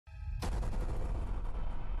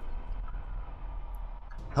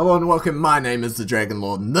Hello and welcome, my name is the Dragon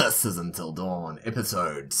Lord and this is Until Dawn,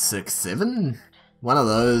 episode 6, 7? One of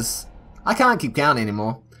those. I can't keep count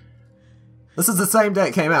anymore. This is the same day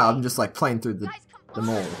it came out, I'm just like playing through the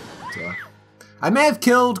mall. So. I may have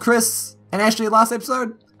killed Chris and Ashley last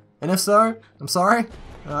episode, and if so, I'm sorry.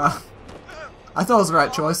 I thought it was the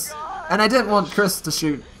right choice. And I didn't want Chris to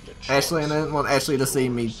shoot Ashley and I didn't want Ashley to see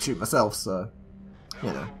me shoot myself, so,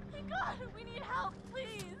 you know.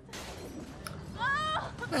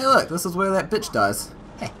 Hey look, this is where that bitch dies.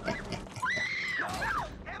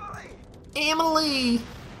 Emily!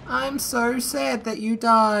 I'm so sad that you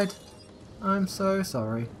died. I'm so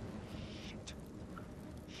sorry.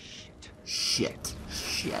 Shit.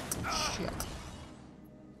 Shit. Shit.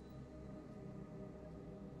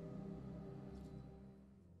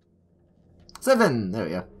 Seven! There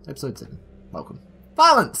we go. Episode 7. Welcome.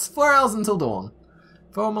 Violence! 4 hours until dawn.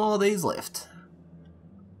 4 more of these left.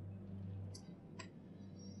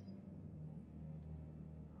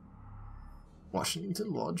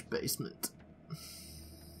 Washington Lodge basement.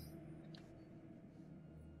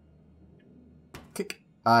 Kick.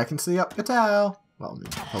 I can see up your tail. Well,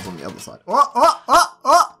 I was on the other side. Oh, oh, oh,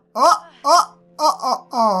 oh, oh, oh, oh,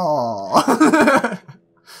 oh, oh.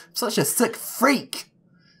 Such a sick freak.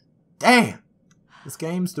 Damn. This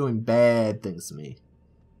game's doing bad things to me.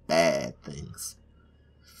 Bad things.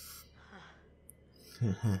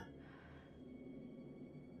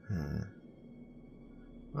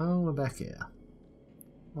 Well, we're back here.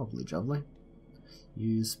 Lovely jubbly.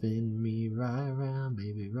 You spin me right around,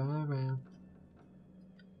 baby, right around.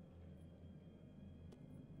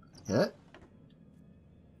 Hit.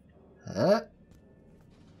 Hit.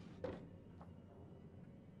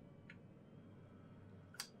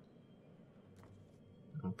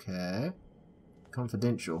 Okay.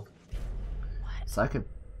 Confidential.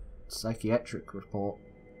 Psychiatric report.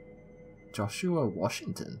 Joshua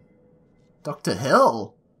Washington. Dr.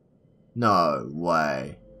 Hill? No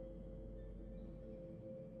way.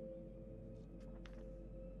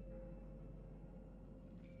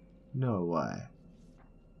 No way.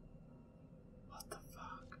 What the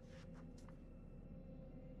fuck?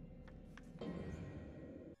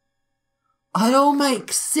 It all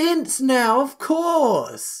makes sense now, of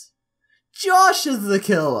course! Josh is the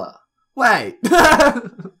killer! Wait!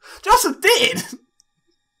 Josh is dead! This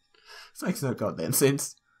makes no goddamn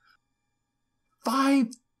sense.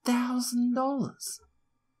 $5,000.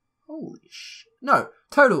 Holy shit. No,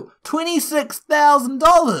 total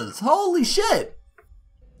 $26,000. Holy shit.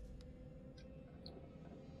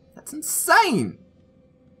 That's insane.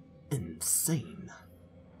 Insane.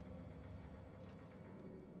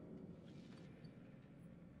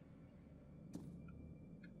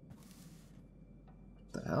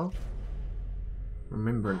 What the hell?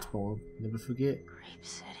 Remembrance board. Never forget. Creep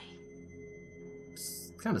City.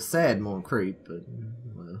 It's kind of sad, more than creep, but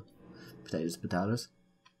well, potatoes, potatoes.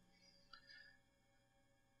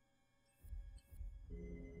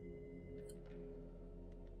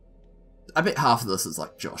 I bet half of this is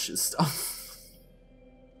like Josh's stuff.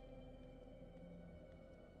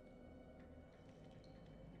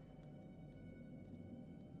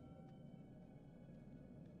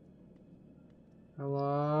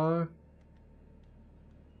 Hello?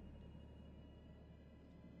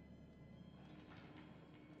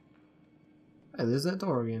 Hey, there's that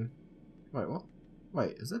door again. Wait, what?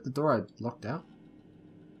 Wait, is that the door I locked out?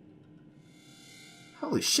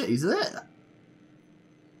 Holy shit, he's there!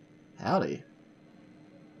 Howdy.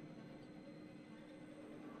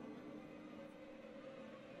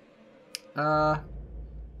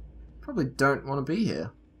 Probably don't want to be here.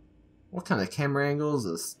 What kind of camera angle is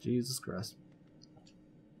this? Jesus Christ.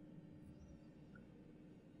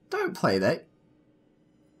 Don't play that.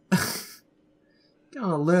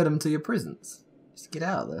 Gonna alert him to your presence. Just get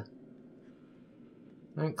out of there.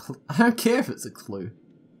 I don't care if it's a clue.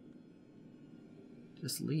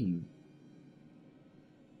 Just leave.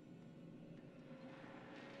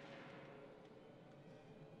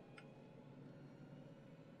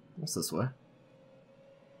 What's this way?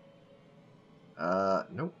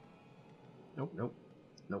 Nope. Nope, nope.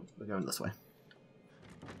 Nope, we're going this way.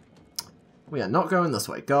 We are not going this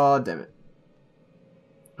way. God damn it.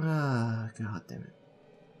 Ah, god damn it.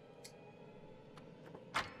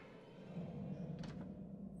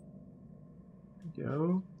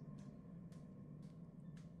 Go.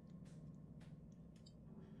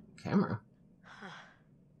 Camera.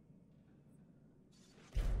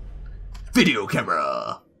 Video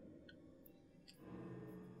camera!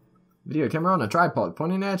 Video camera on a tripod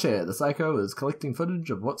pointing at a chair. The psycho is collecting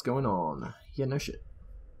footage of what's going on. Yeah, no shit.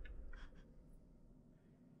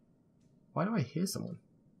 Why do I hear someone?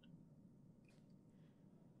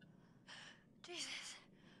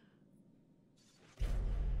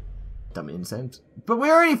 thought me and Sam. But we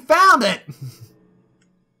already found it!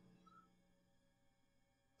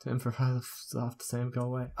 Turn for after Sam go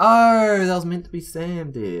away. Oh, that was meant to be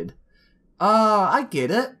Sam did. Oh, I get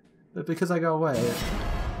it. But because I go away.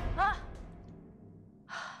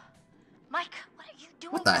 Mike, what are you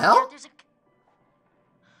doing? What the hell? There's a...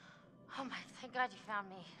 Oh my, thank God you found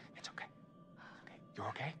me. It's okay. Okay, you're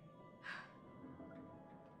okay?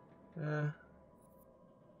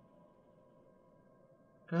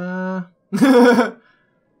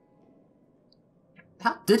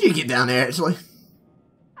 How did you get down there, actually?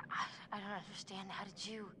 I don't understand. How did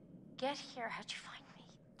you get here? How'd you find me?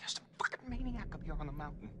 There's some fucking maniac up here on the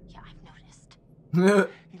mountain. Yeah, I've noticed.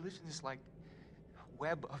 He lives in this, like,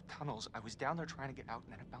 web of tunnels. I was down there trying to get out,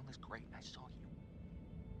 and then I found this grate, and I saw you.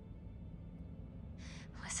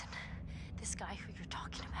 Listen, this guy who you're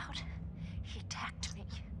talking about, he attacked me.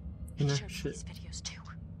 You know, He showed me shit. these videos too.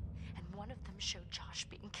 And one of them showed Josh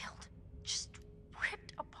being killed. Just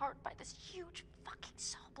ripped apart by this huge fucking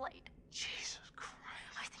saw blade. Jesus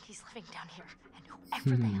Christ. I think he's living down here. And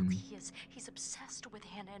whoever the hell he is, he's obsessed with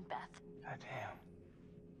Hannah and Beth. Goddamn.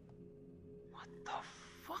 What the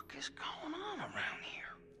fuck is going on around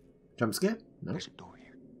here? Jump scare? No. There's a door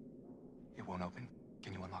here. It won't open.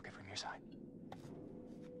 Can you unlock it from your side?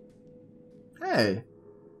 Hey.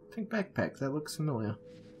 Pink backpack. That looks familiar.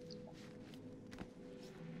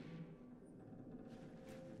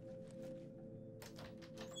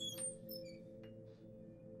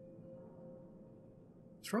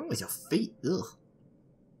 What's wrong with your feet? Ugh.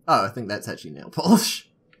 Oh, I think that's actually nail polish.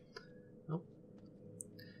 Oh.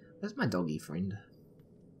 Where's my doggy friend?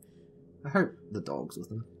 I hope the dog's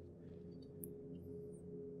with him.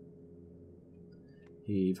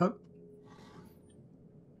 Heave ho.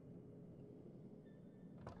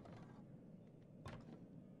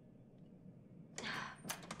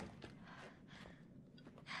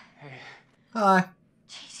 Hey. Hi.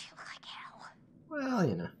 Jeez, you look like hell. Well,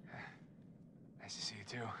 you know. Nice to see you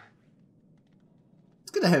too.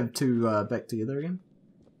 It's good to have two back together again.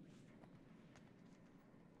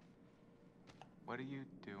 What are you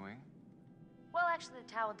doing? Well, actually,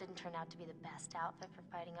 the towel didn't turn out to be the best outfit for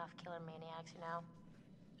fighting off killer maniacs, you know?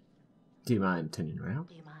 Do you mind turning around?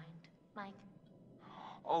 Do you mind, Mike?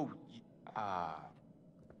 Oh,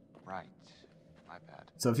 right. My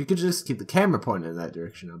bad. So if you could just keep the camera pointed in that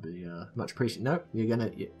direction, I'd be much appreciated. Nope, you're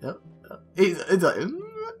gonna... Yeah, it's like...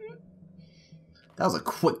 That was a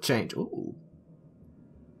quick change. Ooh.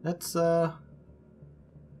 That's, Okay,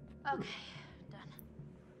 done.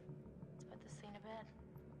 Let's put this thing to bed.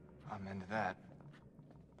 I'm into that.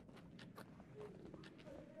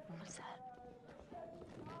 What's that?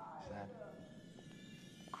 Is that...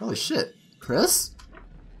 Holy shit. Chris?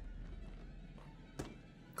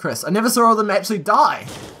 Chris, I never saw all of them actually die.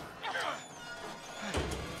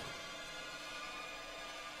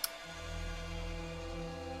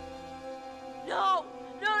 No!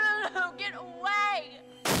 No! Get away!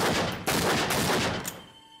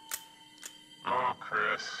 Oh,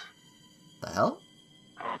 Chris. The hell?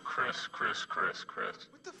 Oh, Chris.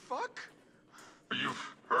 What the fuck?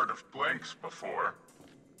 You've heard of blanks before.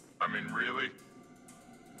 I mean, really?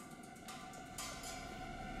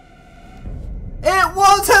 It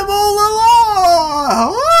was him all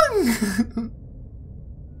along!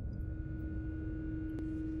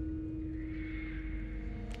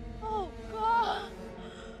 Oh, God!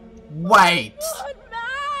 Wait! God,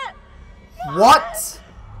 Matt! What?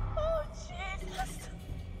 Oh, Jesus!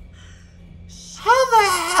 How the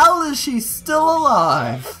hell is she still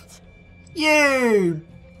alive? You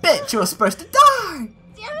bitch, you're supposed to die!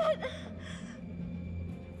 Damn it!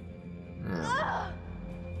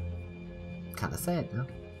 Kinda sad now.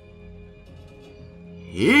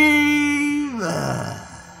 Heave!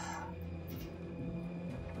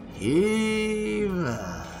 Heave!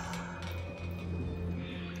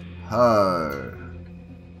 Ho!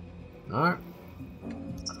 No.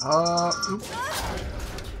 Oops.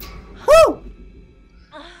 Woo!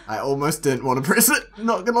 I almost didn't want to press it,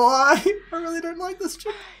 not gonna lie. I really don't like this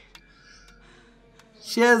chick.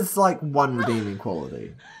 She has like one redeeming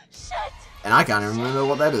quality. Shit! And I can't even remember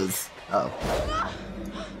what that is. Oh.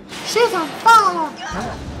 She's on fire!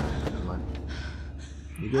 Oh, never mind.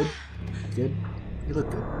 You good? Good? You look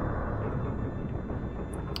good.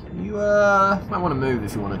 You, might want to move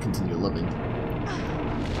if you want to continue living.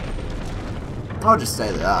 I'll just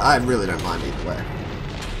stay there. I really don't mind either way.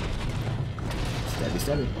 Stabby,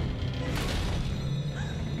 stabby.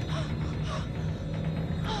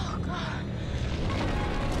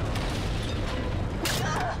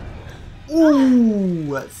 Ooh,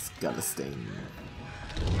 that's gotta sting.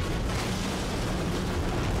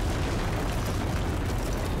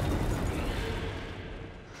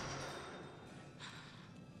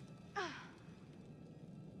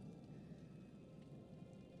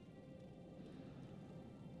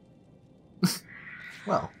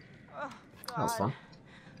 Well, Oh, that was God. fun.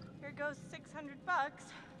 Here goes $600.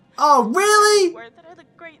 Oh, really? Worth it. I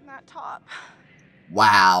look great in that top.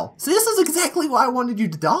 Wow. So this is exactly why I wanted you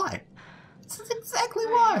to die. This is exactly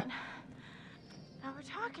why. Right. Now we're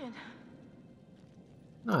talking.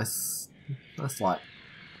 Nice. Nice light.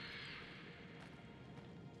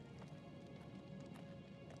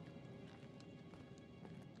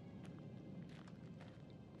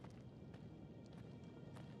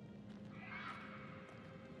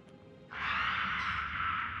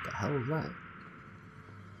 The hell is that?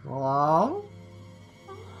 Hello?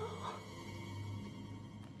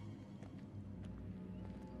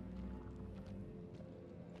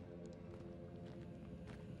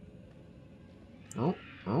 Oh,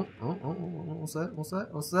 oh, oh, oh, what's that? What's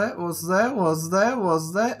that? What's that? What's that? What's that?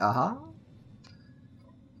 What's that? Uh-huh.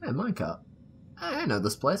 Hey, minecart. I know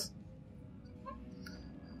this place.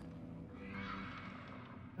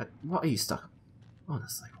 What are you stuck on?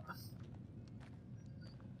 Honestly.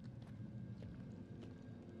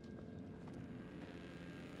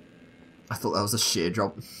 I thought that was a sheer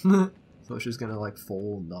drop. Thought she was gonna like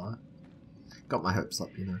fall and die. Got my hopes up,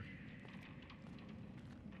 you know.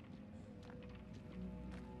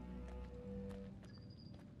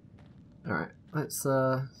 Alright, let's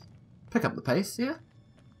pick up the pace, yeah?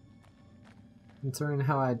 Considering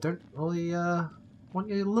how I don't really want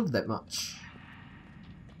you to live that much.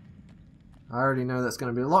 I already know that's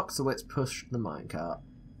going to be locked, so let's push the minecart.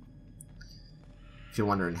 If you're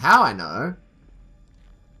wondering how I know,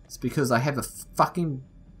 it's because I have a fucking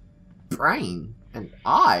brain and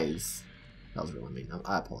eyes. That was really mean.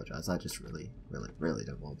 I apologize. I just really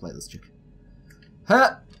don't want to play this chick.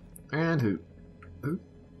 Huh! And hoot. Hoot.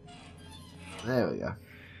 There we go.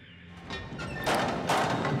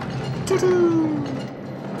 Choo-choo!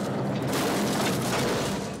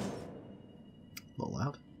 A little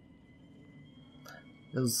loud.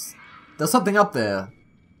 There's something up there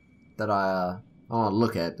that I want to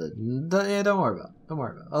look at, but yeah, don't worry about it. Don't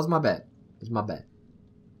worry about it. That was my bad. It was my bad.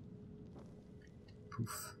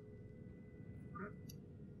 Poof.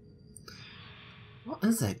 What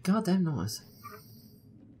is that goddamn noise?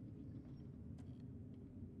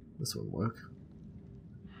 This won't work.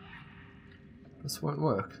 This won't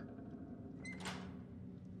work.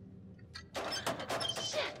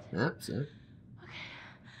 Shit. Yep, so. Okay.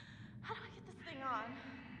 How do I get this thing on?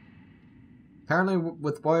 Apparently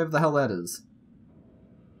with whatever the hell that is.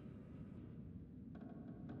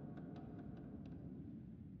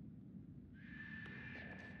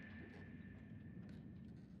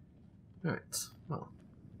 Alright, well,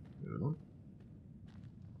 moving on.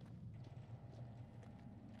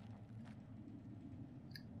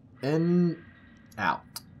 In, out.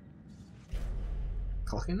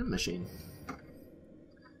 Clocking the machine.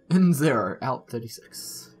 In 0, out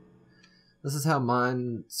 36. This is how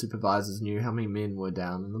mine supervisors knew how many men were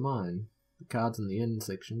down in the mine. The cards in the in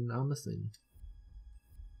section are missing.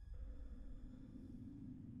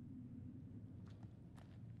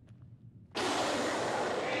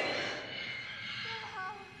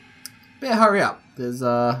 Better hurry up. There's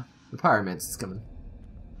the pyromancer's coming.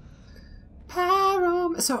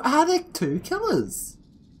 So are there 2 killers?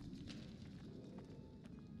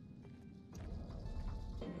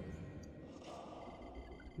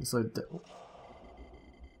 So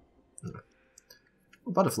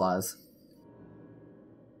butterflies.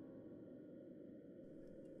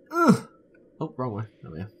 Ugh. Oh, wrong way.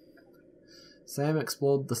 There we go. Sam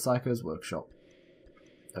explored the Psycho's workshop.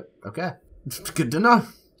 Okay. Good to know.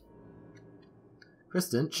 Chris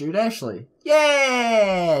didn't shoot Ashley.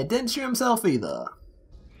 Yeah! Didn't shoot himself either.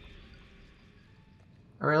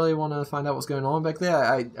 I really want to find out what's going on back there.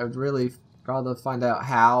 I'd really rather find out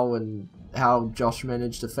how Josh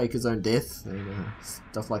managed to fake his own death and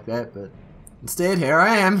stuff like that, but instead, here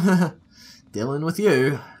I am, dealing with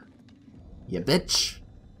you. You bitch.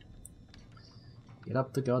 Get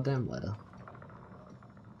up the goddamn ladder.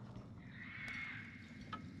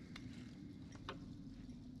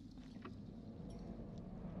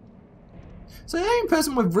 So the only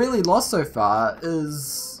person we've really lost so far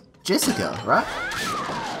is Jessica, right?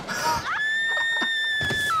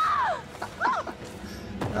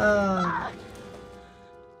 Oh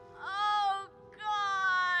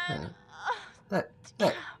God!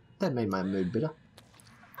 Yeah. That made my mood better.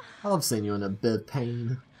 I love seeing you in a bit of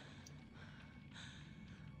pain.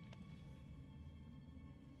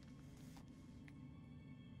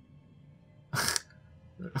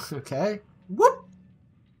 Okay. Whoop!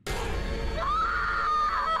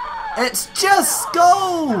 It's just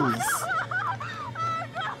skulls!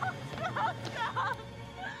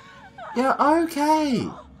 Yeah, okay.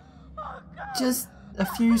 Just a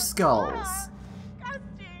few skulls. Guys,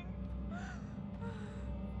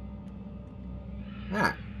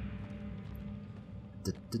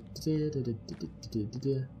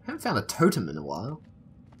 Haven't found a totem in a while.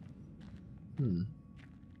 Where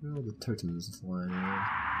are all the totems flying around?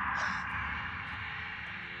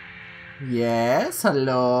 Yes,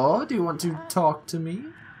 hello? Do you want to talk to me?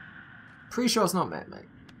 Pretty sure it's not Matt, mate.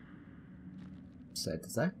 Sad to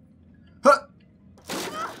say. Huh!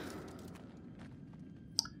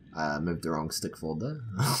 Moved the wrong stick forward there.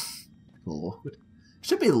 A little awkward.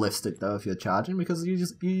 Should be the left stick though if you're charging, because you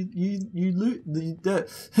loot the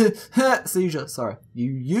seizure. Sorry,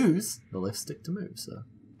 you use the left stick to move. So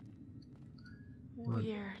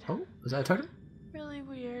Weird. oh, is that a totem? Really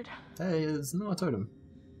weird. Hey, it's not a totem.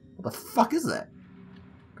 What the fuck is that?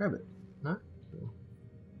 Grab it. No.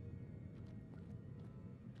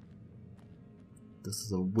 This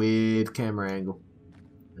is a weird camera angle,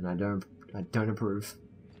 and I don't approve.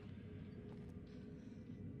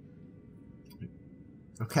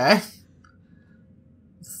 Okay.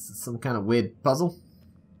 This is some kind of weird puzzle.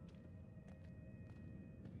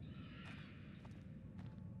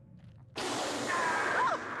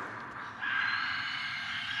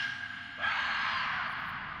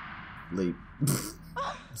 Leap.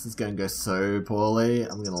 This is gonna go so poorly.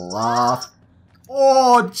 I'm gonna laugh.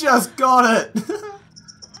 Oh, just got it!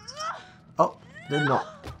 Oh, did not.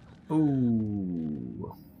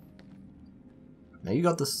 Ooh. Now you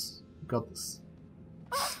got this. You got this.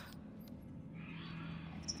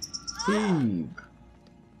 Heave.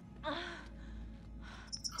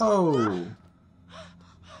 Oh.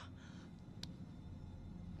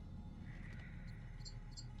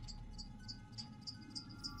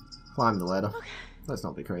 Climb the ladder. Okay. Let's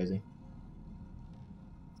not be crazy.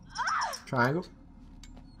 Triangle.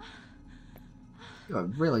 You're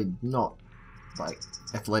really not, like,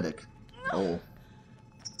 athletic at all.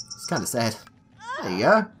 It's kind of sad. There you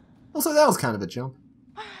go. Also, that was kind of a jump.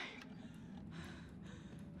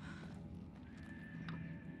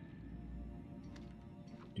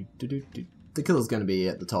 The killer's gonna be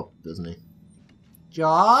at the top, isn't he?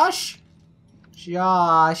 Josh?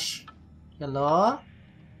 Josh? Hello?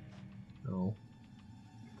 No.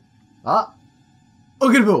 Ah!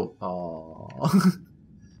 Oh, good ball! Oh.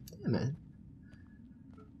 Damn it.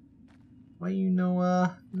 Why you no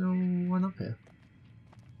one up here?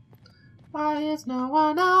 Why is no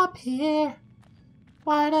one up here?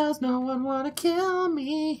 Why does no one wanna kill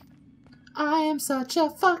me? I am such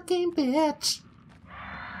a fucking bitch.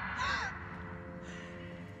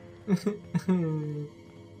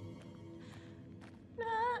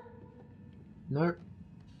 Nope.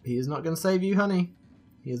 He is not gonna save you, honey.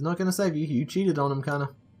 He is not gonna save you. You cheated on him, kinda.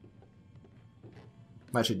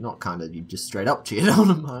 Actually, not kinda. You just straight up cheated on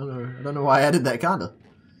him. I don't know. I don't know why I added that kinda.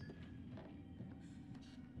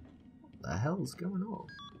 What the hell's going on?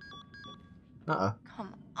 Uh-oh.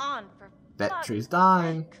 Come on, for Battery's fuck's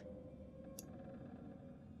dying. sake.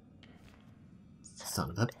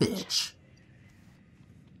 Son of a bitch.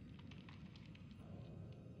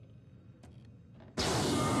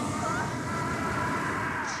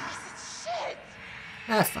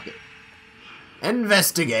 Ah, fuck it.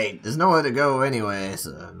 Investigate! There's nowhere to go anyway,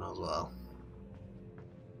 so might as well.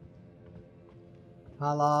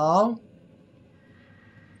 Hello?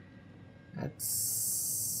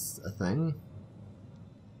 That's a thing.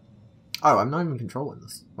 Oh, I'm not even controlling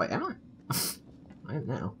this. Wait, am I? I am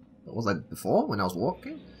now. What was I before when I was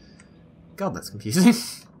walking? God, that's confusing.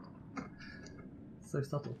 So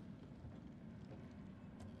subtle.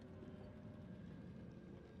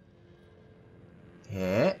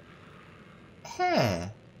 Here.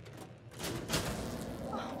 Here.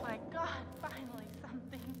 Oh my god, finally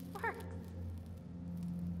something works.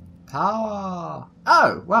 Power.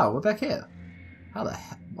 Oh, wow, we're back here. How the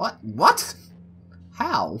heck? What? What?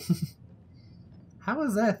 How? How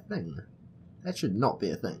is that a thing? That should not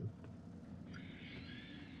be a thing.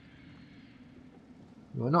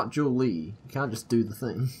 You're not Julie. You can't just do the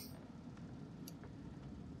thing.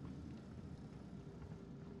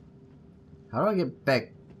 How do I get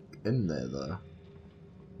back in there, though?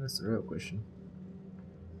 That's the real question.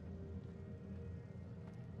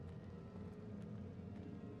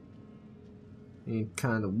 Any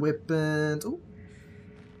kind of weapons? Ooh.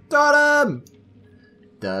 Got him!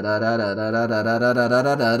 Da da da da da da da da da da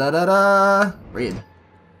da da da da da. Red.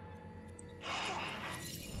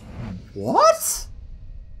 What?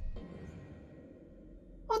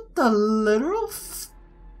 What the literal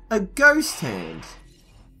a ghost hand?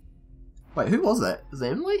 Wait, who was that? Was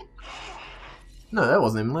it Emily? No, that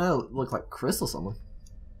wasn't Emily. That looked like Chris or someone.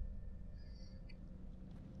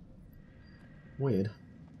 Weird.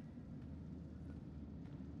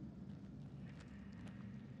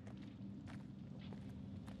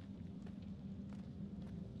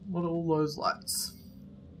 What are all those lights?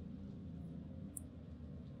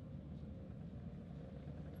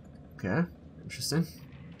 Okay, interesting.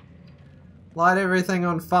 Light everything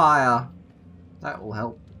on fire. That will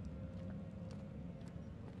help.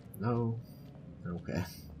 No. Okay.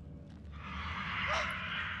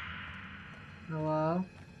 Hello?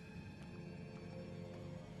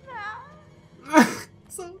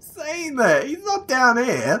 Stop saying that! He's not down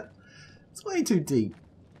here! It's way too deep.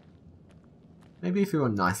 Maybe if you were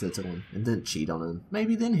nicer to him and didn't cheat on him,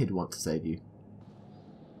 maybe then he'd want to save you.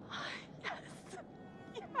 Yes.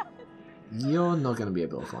 Yes. You're not going to be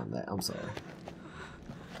able to find that, I'm sorry.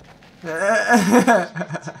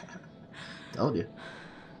 Told you.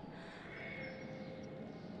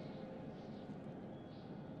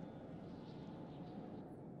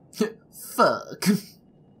 Fuck.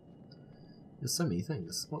 There's so many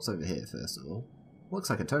things. What's over here, first of all? Looks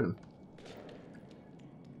like a totem.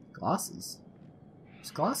 Glasses?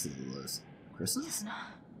 Whose glasses are those? Chris's?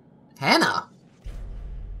 Hannah!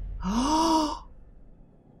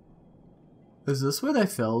 Is this where they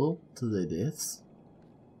fell to their deaths?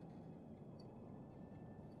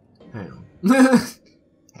 Hang on.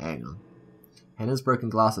 Hang on. Hannah's broken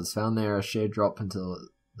glasses found near a shared drop into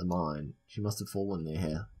the mine. She must have fallen near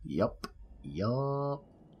here. Yup. Yup.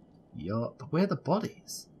 Yup. Where are the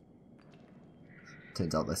bodies?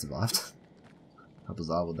 Turns out they survived. How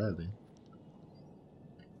bizarre would that have been?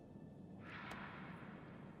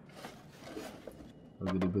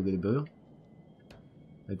 Boogity boogity boo.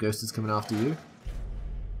 A ghost is coming after you.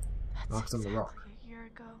 Marks on the rock. A year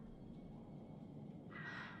ago.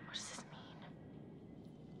 What does this mean?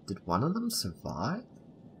 Did one of them survive?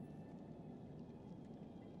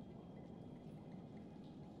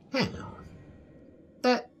 Hang on.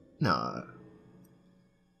 No.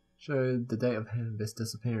 Showed the date of Hannah's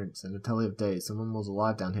disappearance and a tally of days. Someone was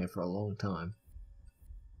alive down here for a long time.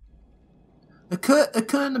 It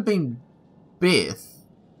couldn't have been Beth.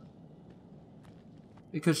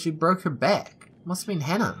 Because she broke her back. Must have been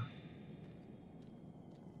Hannah.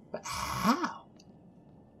 But how?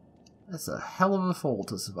 That's a hell of a fall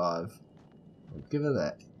to survive. I'll give her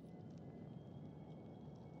that.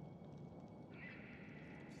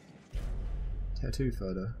 Tattoo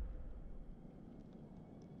photo.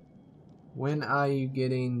 When are you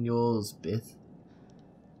getting yours, Beth?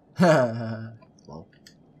 Well.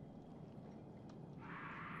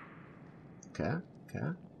 Okay, okay.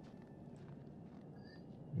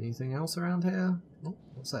 Anything else around here? Oh,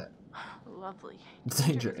 what's that? Lovely.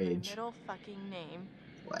 Danger With my age. Middle fucking name.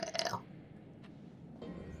 Well.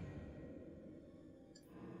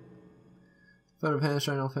 Photo of Hannah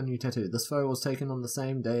showing off her new tattoo. This photo was taken on the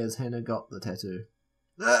same day as Hannah got the tattoo.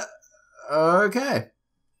 Okay.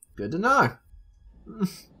 Good to know.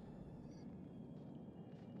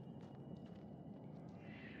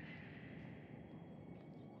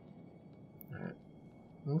 Alright.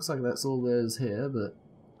 Looks like that's all there is here, but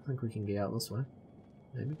I think we can get out this way.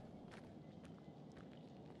 Maybe.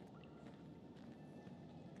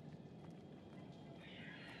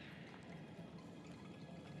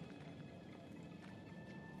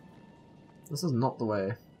 This is not the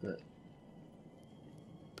way, but...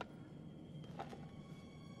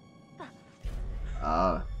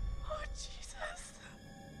 Oh, Jesus.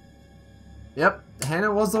 Yep,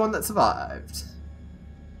 Hannah was the one that survived.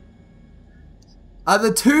 Are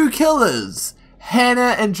the two killers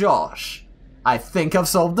Hannah and Josh? I think I've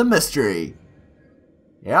solved the mystery.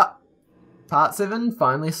 Yep. Part 7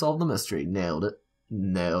 finally solved the mystery. Nailed it.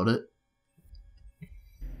 Nailed it.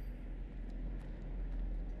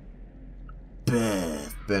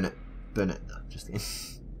 Burn it. Burn it. No, just kidding.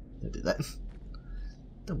 Don't do that.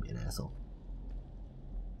 Don't be an asshole.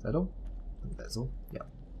 Is that all? I think that's all. Yep.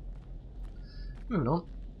 Moving on.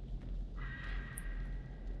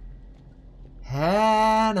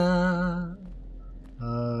 Hannah.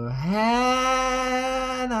 Oh, Hannah.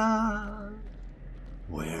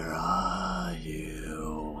 Where are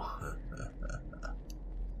you?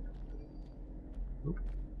 Oop.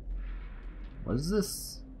 What is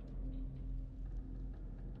this?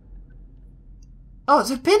 Oh, it's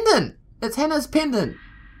a pendant! It's Hannah's pendant!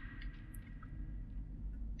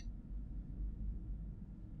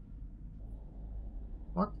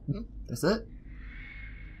 What? That's it?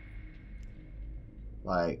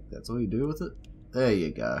 Like, that's all you do with it? There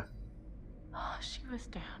you go. Oh, she was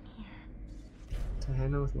down here. To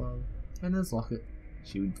Hannah with love. Hannah's locket.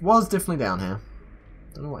 She was definitely down here.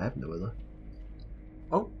 Don't know what happened to her.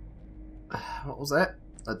 Oh. What was that?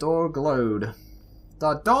 The door glowed.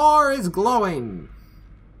 The door is glowing!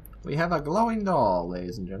 We have a glowing door,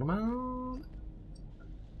 ladies and gentlemen.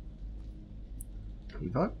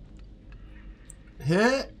 Evo.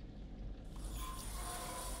 Hit!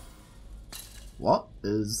 What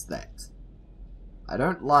is that? I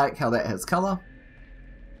don't like how that has colour.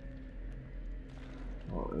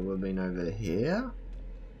 What would have been over here?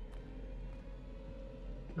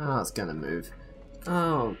 Oh, it's gonna move.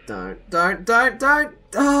 Oh, don't.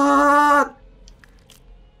 Ah!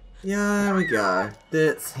 Yeah, there we go.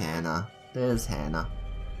 That's Hannah. There's Hannah.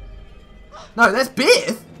 No, that's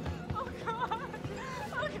Beth! Oh God!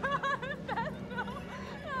 Oh God! Beth, no!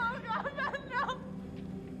 Oh God, Beth, no!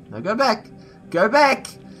 No, go back! Go back!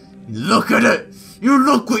 Look at it! You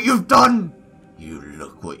look what you've done! You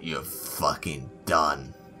look what you've fucking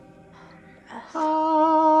done.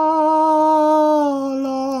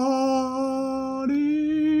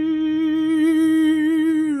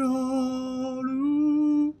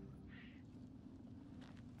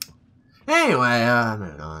 Anyway,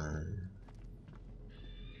 moving on.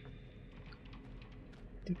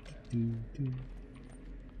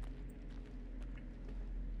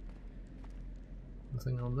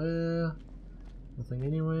 Nothing on there. Nothing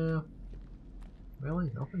anywhere.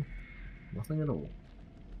 Really? Nothing? Nothing at all.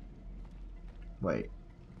 Wait.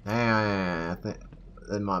 I think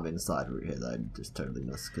there might have been a side route here that I just totally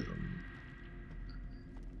missed because I'm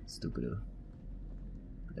stupider.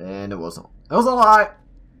 And it wasn't. It was a lie!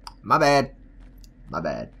 My bad. My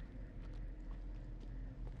bad.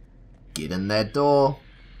 Get in that door.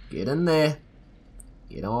 Get in there.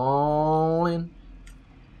 Get on in.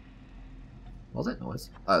 What was that noise?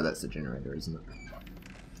 Oh, that's the generator, isn't it?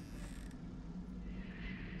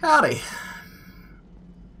 Howdy.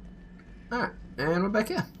 Alright, and we're back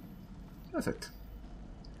here. Perfect.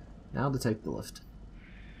 Now to take the lift.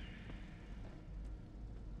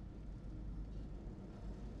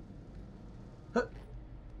 Huh.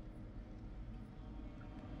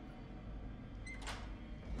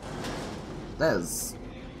 That is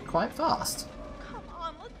quite fast. Come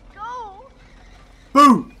on, let's go!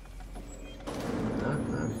 Boom! No,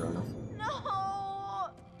 fair enough. No!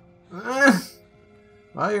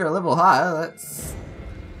 Well, you're a level higher, that's...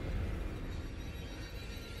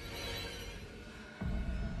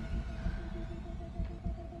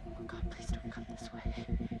 Oh God, please don't come this way.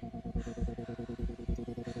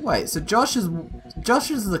 Wait, so Josh is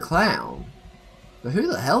the clown. But who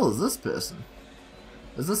the hell is this person?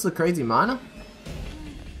 Is this the crazy miner?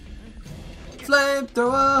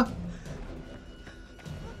 Flamethrower!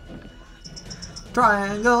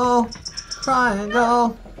 Triangle!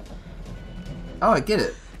 Triangle! Oh, I get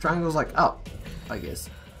it. Triangle's like up, I guess.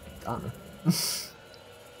 I don't know.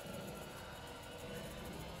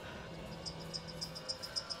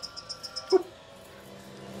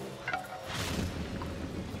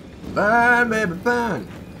 Burn, baby, burn!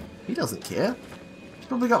 He doesn't care. He's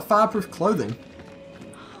probably got fireproof clothing.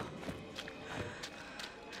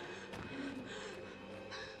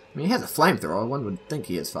 I mean, he has a flamethrower. One would think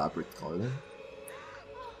he has fireproof clothing.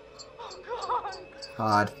 Oh God!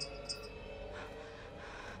 Hard.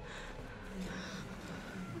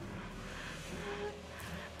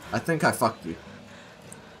 I think I fucked you.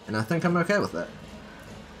 And I think I'm okay with that.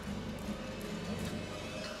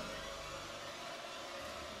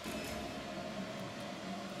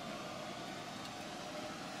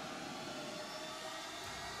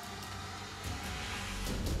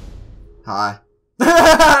 Hi.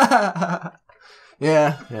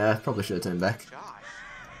 yeah, probably should have turned back.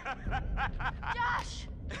 Josh!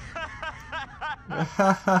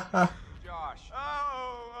 Josh.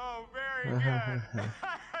 Oh, very good.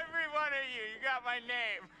 Every one of you, you got my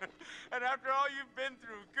name. And after all you've been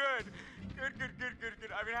through, good.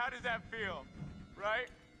 I mean, how does that feel? Right?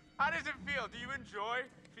 How does it feel? Do you enjoy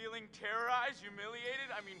feeling terrorized,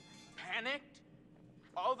 humiliated? I mean, panicked?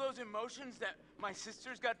 All those emotions that my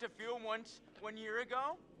sisters got to feel 1 year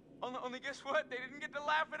ago? Only guess what? They didn't get to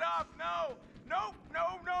laugh it off. No,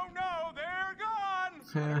 they're gone.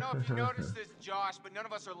 I don't know if you noticed this, Josh, but none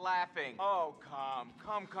of us are laughing. Oh, come.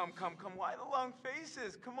 Why the long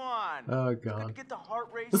faces? Come on. Oh, God. Get the heart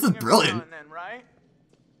racing. This is brilliant. Then, right?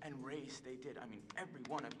 And race, they did. I mean, every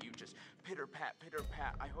one of you just pitter pat.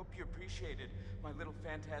 I hope you appreciated my little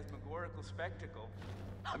phantasmagorical spectacle.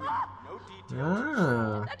 I mean, no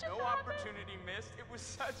details, no opportunity missed. It was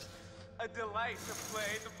such a delight to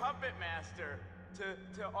play the puppet master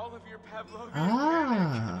to all of your Pavlovian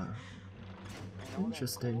panic.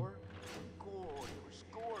 Interesting. Cool, there was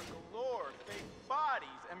score galore, fake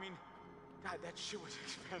bodies. I mean, God, that shit was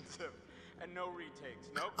expensive. And no retakes.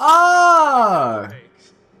 Nope. Oh!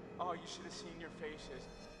 Retakes. Oh, you should have seen your faces.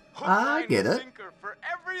 Hook, I line, get it. Sinker for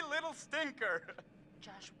every little stinker.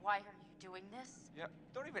 Josh, why are you doing this? Yeah,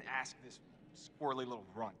 don't even ask this squirrely little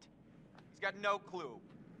runt. He's got no clue.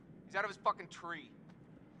 He's out of his fucking tree.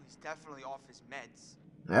 He's definitely off his meds.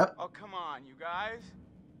 Yep. Oh, come on, you guys.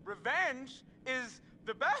 Revenge is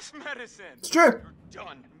the best medicine. It's true. You're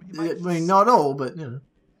done. I mean, not all, but you know.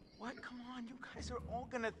 What? Come on, you guys are all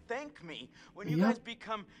gonna thank me when you Yep. guys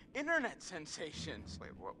become internet sensations.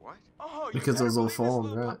 Wait, what? Oh, you Because it was better all believe this formed,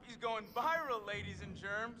 little right? puppy's going viral, ladies and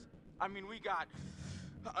germs. I mean, we got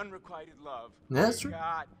unrequited love. Yeah, that's true.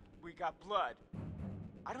 We got blood.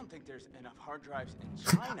 I don't think there's enough hard drives in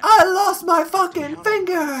China. I lost my fucking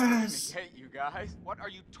fingers. Hate you guys. What are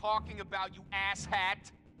you talking about, you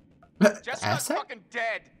asshat? Jessica's Asshat? fucking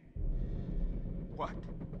dead. What?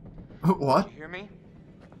 What? You hear me?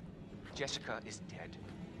 Jessica is dead.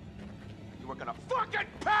 You are gonna fucking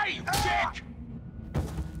pay, you dick!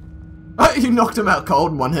 Oh, you knocked him out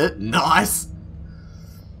cold in one hit. Nice.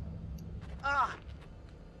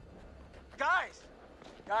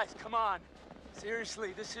 Guys, come on.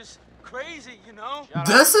 Seriously, this is crazy, you know?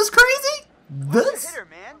 This is crazy. Hit This? her,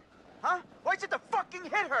 man. Huh? Why'd you have to fucking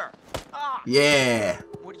hit her? Yeah.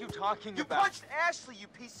 What are you talking You about? punched Ashley, you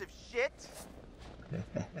piece of shit.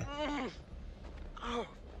 Oh,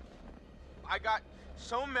 I got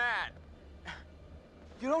so mad.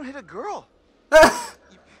 You don't hit a girl.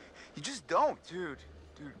 You just don't. Dude,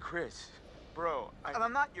 Chris. Bro, And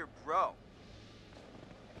I'm not your bro.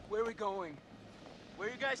 where are we going? Where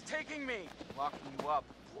are you guys taking me? Locking you up,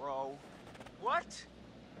 bro. What?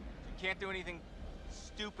 You can't do anything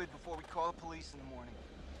stupid before we call the police in the morning.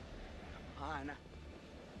 Come on.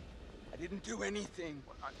 I didn't do anything.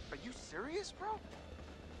 Are you serious, bro?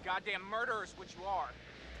 Goddamn murderer is what you are.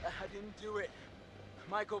 I didn't do it.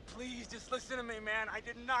 Michael, please, just listen to me, man. I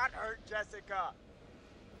did not hurt Jessica.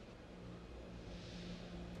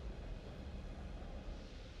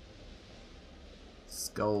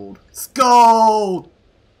 Scold. Scold.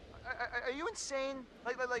 Are you insane?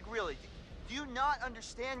 Like really? Do you not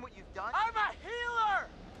understand what you've done? I'm a healer,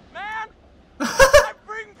 man. I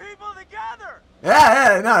bring people together.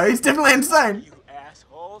 Yeah, no, he's definitely insane. You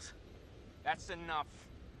assholes. That's enough.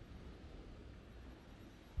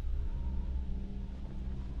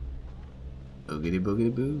 Boogity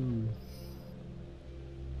boogity boo.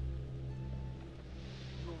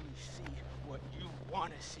 You only see what you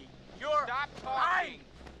want to see. You're Stop lying. talking.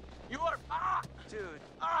 You are Dude.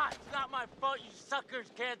 It's not my fault. You suckers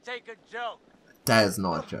can't take a joke. That is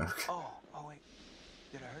not a joke. Oh wait.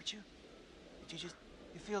 Did I hurt you? Did you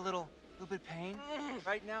feel a little bit of pain?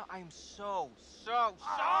 Right now, I am so sorry.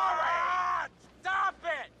 Stop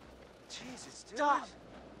it! Jesus, dude. Stop!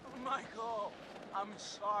 Michael, I'm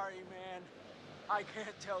sorry, man. I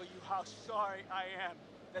can't tell you how sorry I am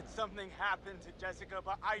that something happened to Jessica,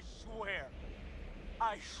 but I swear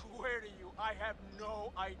to you, I have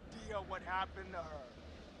no idea what happened to her.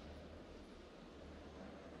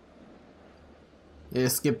 Yeah,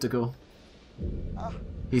 skeptical.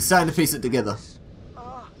 He's starting to piece it together.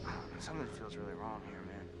 Something feels really wrong here,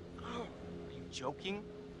 man. Are you joking?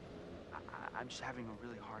 I'm just having a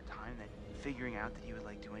really hard time figuring out that you would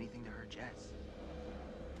like do anything to hurt Jess.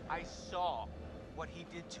 I saw what he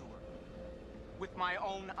did to her with my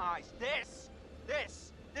own eyes. This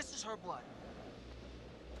is her blood.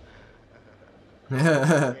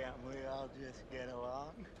 Can't we all just get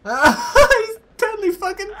along? He's totally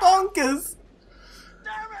fucking bonkers.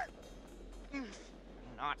 Damn it!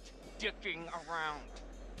 Not dicking around.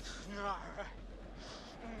 No.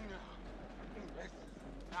 This is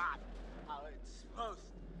not how it's supposed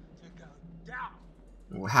to go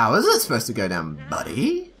down. How is it supposed to go down,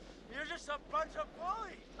 buddy? You're just a bunch of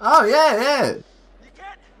bullies. Oh, yeah. You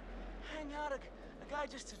can't hang out a guy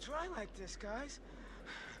just to try like this, guys.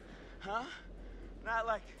 Huh? Not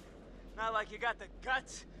like you got the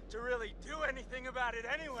guts to really do anything about it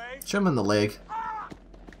anyway. Show him in the leg. Ah!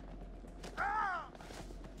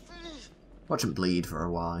 Watch him bleed for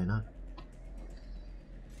a while, you know?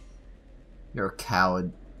 You're a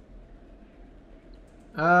coward.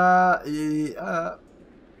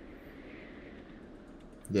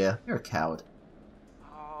 Yeah, you're a coward.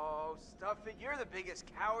 Oh, stuff it. You're the biggest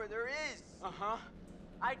coward there is. Uh-huh.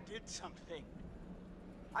 I did something.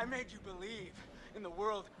 I made you believe in the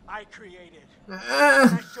world I created.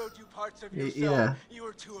 I showed you parts of yourself Yeah. you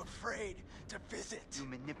were too afraid to visit. You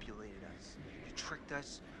manipulated us. You tricked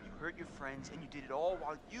us. You hurt your friends, and you did it all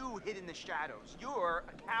while you hid in the shadows. You're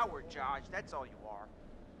a coward, Josh. That's all you are.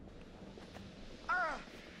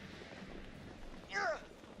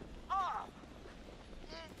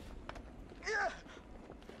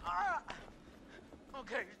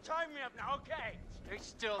 Okay, tie me up now, okay. Stay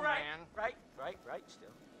still, Right, man. right, still.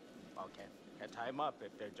 Okay, can't tie them up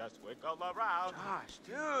if they just wiggle around. Josh,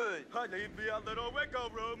 dude. Leave me a little wiggle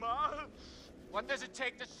room, huh? What does it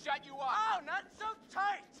take to shut you up? Oh, not so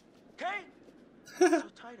tight, okay? So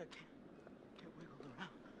tight I can't wiggle around.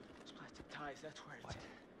 This plastic ties, that's where it's What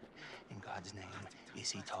in God's name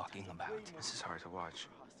is he talking about? This is hard to watch.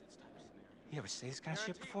 You ever say this kind of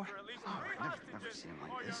shit before? Oh, I've never seen him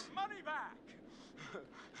like this. Money back.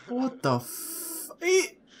 What the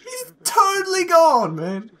he's totally gone,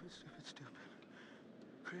 man. Stupid.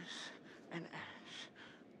 Chris and Ash.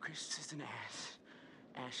 Chris is an ass.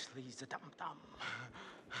 Ashley's a dum-dum.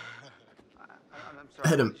 I'm sorry,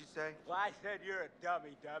 Hit him. what did you say? Well, I said you're a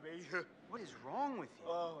dummy. What is wrong with you?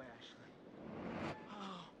 Oh, Ashley.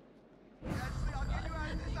 Ashley, I'll get you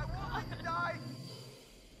out of this. I won't let you die.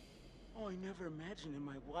 Oh, I never imagined in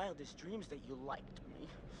my wildest dreams that you liked me.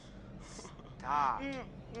 Stop.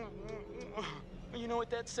 You know what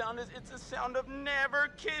that sound is? It's the sound of never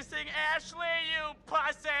kissing Ashley, you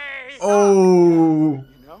pussy! Oh.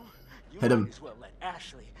 You know, you Hit might him. as well let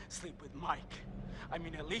Ashley sleep with Mike. I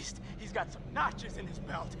mean, at least he's got some notches in his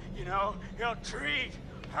belt, you know? He'll treat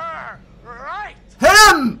her right! Hit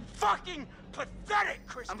him! Fucking pathetic, I'm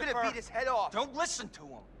Christopher! gonna beat his head off. Don't listen to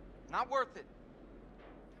him. Not worth it.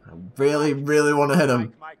 I really, really want to hit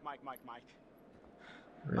him. Mike.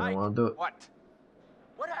 Really want to do it. What?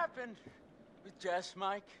 What happened with Jess,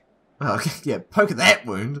 Mike? Okay, yeah, poke at that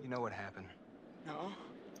wound. You know what happened.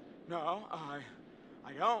 No,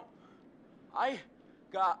 I don't. I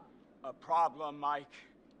got a problem, Mike.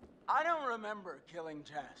 I don't remember killing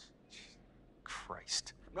Jess.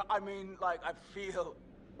 Christ. No, I mean, like, I feel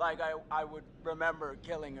like I would remember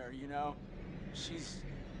killing her, you know? She's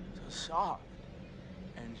so soft.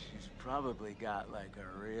 And she's probably got, like, a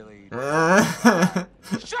really...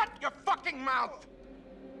 Shut your fucking mouth!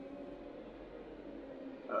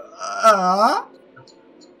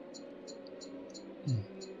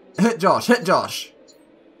 Hit Josh.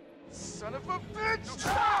 Son of a bitch!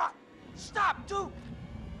 Stop! Stop, dude!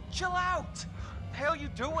 Chill out! The hell you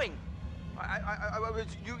doing?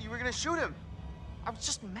 You were gonna shoot him. I was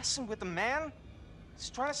just messing with him, man.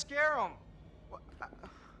 Just trying to scare him.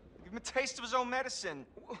 Give him a taste of his own medicine.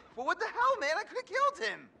 Well, what the hell, man? I could have killed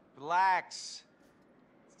him. Relax.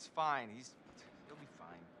 It's fine. He'll be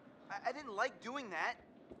fine. I didn't like doing that.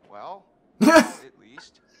 Well, at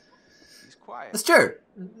least he's quiet. It's true.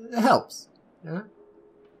 It helps. Yeah.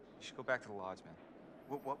 You should go back to the lodge, man.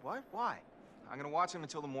 What? Why? I'm gonna watch him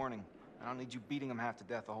until the morning. I don't need you beating him half to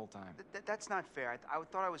death the whole time. That's not fair. I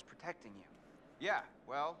thought I was protecting you. Yeah,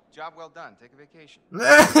 well, job well done. Take a vacation.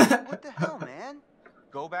 What the hell, man?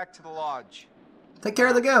 Go back to the lodge. Take care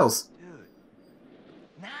of the girls. Dude.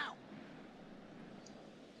 Now!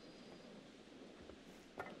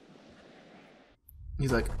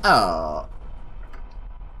 He's like, oh.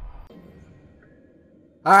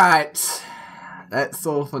 Alright. That's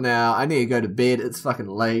all for now. I need to go to bed. It's fucking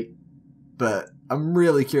late. But I'm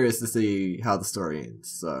really curious to see how the story ends.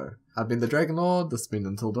 So, I've been the Dragon Lord. This has been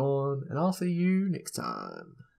Until Dawn. And I'll see you next time.